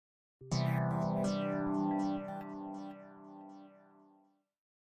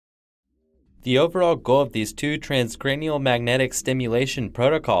The overall goal of these two transcranial magnetic stimulation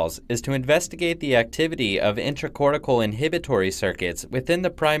protocols is to investigate the activity of intracortical inhibitory circuits within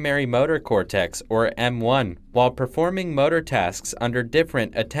the primary motor cortex, or M1, while performing motor tasks under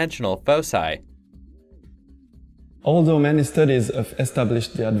different attentional foci. Although many studies have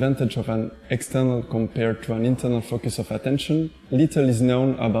established the advantage of an external compared to an internal focus of attention, little is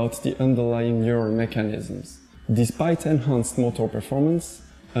known about the underlying neural mechanisms. Despite enhanced motor performance,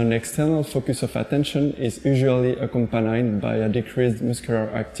 an external focus of attention is usually accompanied by a decreased muscular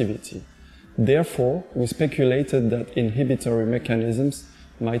activity. Therefore, we speculated that inhibitory mechanisms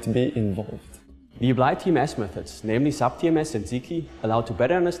might be involved. The applied TMS methods, namely sub-TMS and ZK, allow to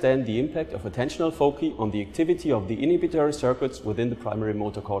better understand the impact of attentional foci on the activity of the inhibitory circuits within the primary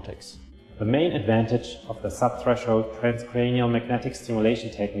motor cortex. The main advantage of the subthreshold transcranial magnetic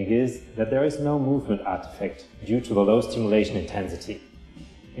stimulation technique is that there is no movement artifact due to the low stimulation intensity.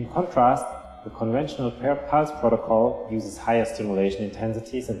 In contrast, the conventional paired pulse protocol uses higher stimulation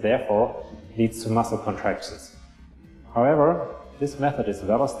intensities and therefore leads to muscle contractions. However, this method is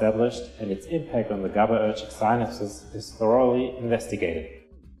well established and its impact on the GABAergic synapses is thoroughly investigated.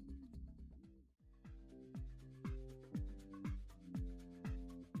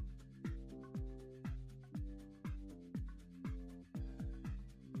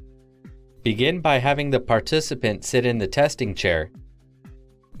 Begin by having the participant sit in the testing chair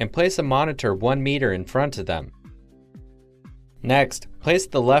and place a monitor 1 meter in front of them. Next, place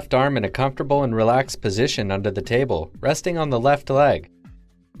the left arm in a comfortable and relaxed position under the table, resting on the left leg.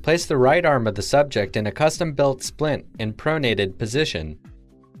 Place the right arm of the subject in a custom-built splint in pronated position.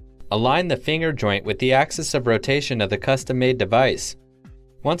 Align the finger joint with the axis of rotation of the custom-made device.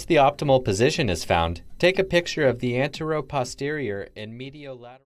 Once the optimal position is found, take a picture of the antero-posterior and mediolateral